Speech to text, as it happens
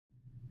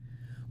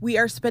We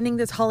are spending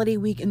this holiday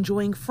week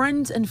enjoying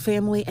friends and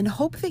family and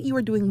hope that you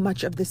are doing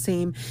much of the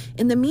same.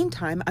 In the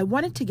meantime, I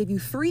wanted to give you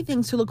 3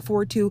 things to look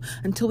forward to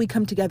until we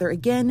come together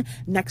again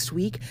next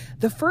week.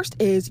 The first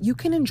is you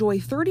can enjoy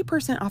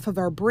 30% off of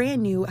our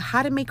brand new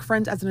How to Make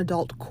Friends as an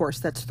Adult course.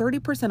 That's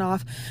 30%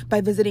 off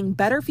by visiting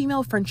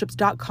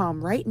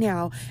betterfemalefriendships.com right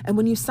now. And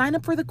when you sign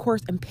up for the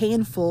course and pay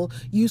in full,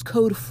 use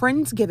code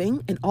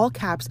FRIENDSGIVING in all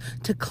caps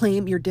to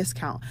claim your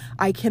discount.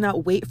 I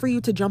cannot wait for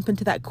you to jump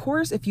into that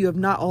course if you have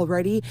not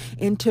already,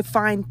 and to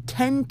find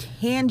 10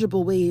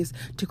 tangible ways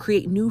to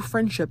create new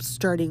friendships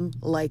starting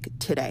like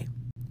today.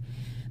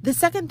 The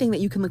second thing that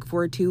you can look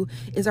forward to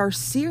is our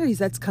series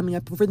that's coming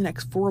up over the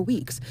next 4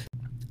 weeks.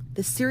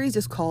 The series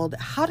is called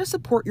How to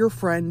Support Your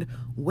Friend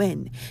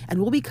When,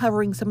 and we'll be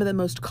covering some of the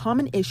most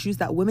common issues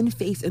that women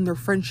face in their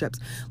friendships.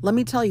 Let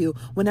me tell you,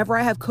 whenever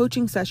I have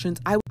coaching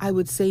sessions, I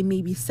would say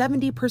maybe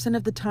 70%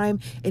 of the time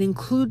it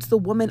includes the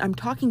woman I'm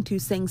talking to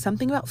saying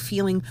something about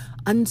feeling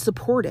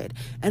unsupported.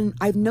 And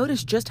I've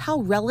noticed just how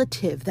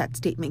relative that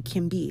statement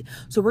can be.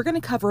 So we're going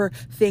to cover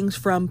things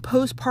from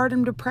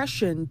postpartum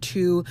depression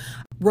to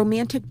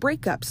romantic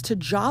breakups to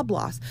job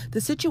loss,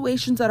 the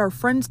situations that our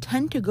friends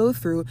tend to go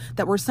through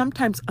that we're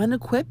sometimes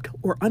unequipped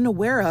or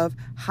unaware of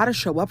how to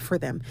show up for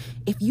them.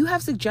 If you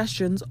have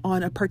suggestions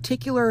on a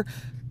particular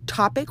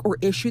topic or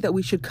issue that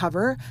we should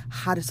cover,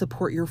 how to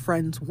support your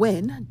friends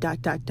when,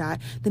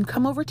 then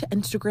come over to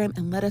Instagram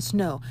and let us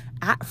know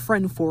at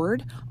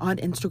FriendForward on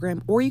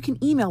Instagram, or you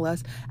can email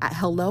us at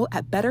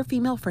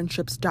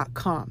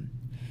hello@betterfemalefriendships.com.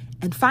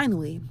 And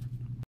finally,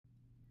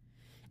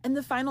 and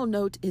the final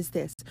note is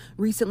this.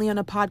 Recently on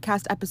a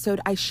podcast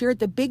episode, I shared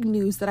the big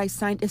news that I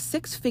signed a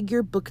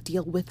 6-figure book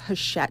deal with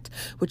Hachette,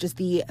 which is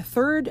the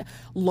 3rd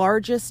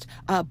largest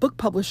book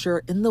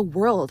publisher in the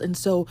world. And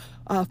so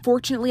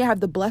fortunately, I have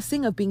the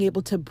blessing of being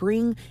able to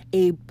bring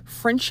a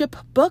friendship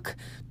book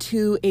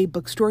to a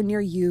bookstore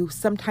near you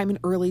sometime in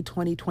early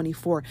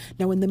 2024.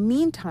 Now, in the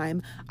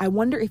meantime, I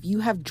wonder if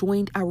you have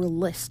joined our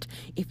list.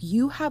 If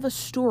you have a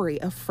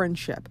story of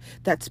friendship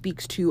that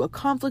speaks to a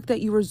conflict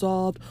that you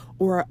resolved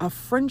or a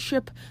friendship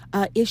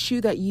issue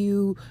that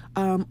you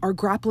are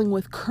grappling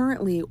with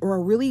currently, or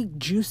a really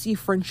juicy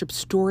friendship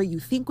story you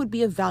think would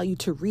be of value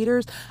to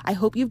readers, I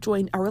hope you've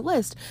joined our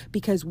list,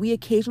 because we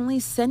occasionally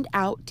send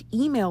out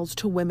emails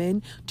to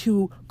women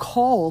to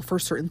call for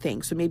certain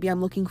things. So maybe I'm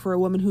looking for a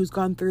woman who's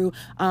gone through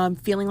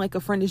feeling like a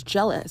friend is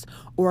jealous,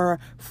 or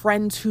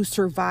friends who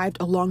survived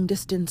a long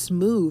distance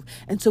move.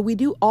 And so we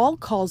do all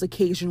calls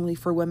occasionally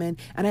for women,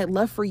 and I'd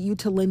love for you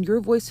to lend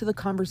your voice to the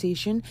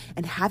conversation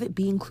and have it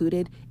be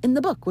included in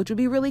the book, which would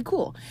be really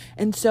cool.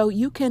 And so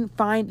you can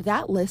find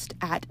that list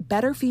at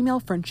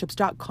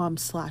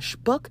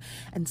betterfemalefriendships.com/book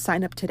and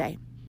sign up today.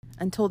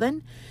 Until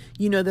then,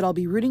 you know that I'll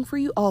be rooting for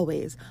you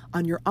always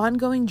on your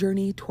ongoing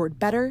journey toward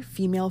better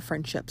female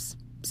friendships.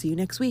 See you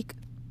next week.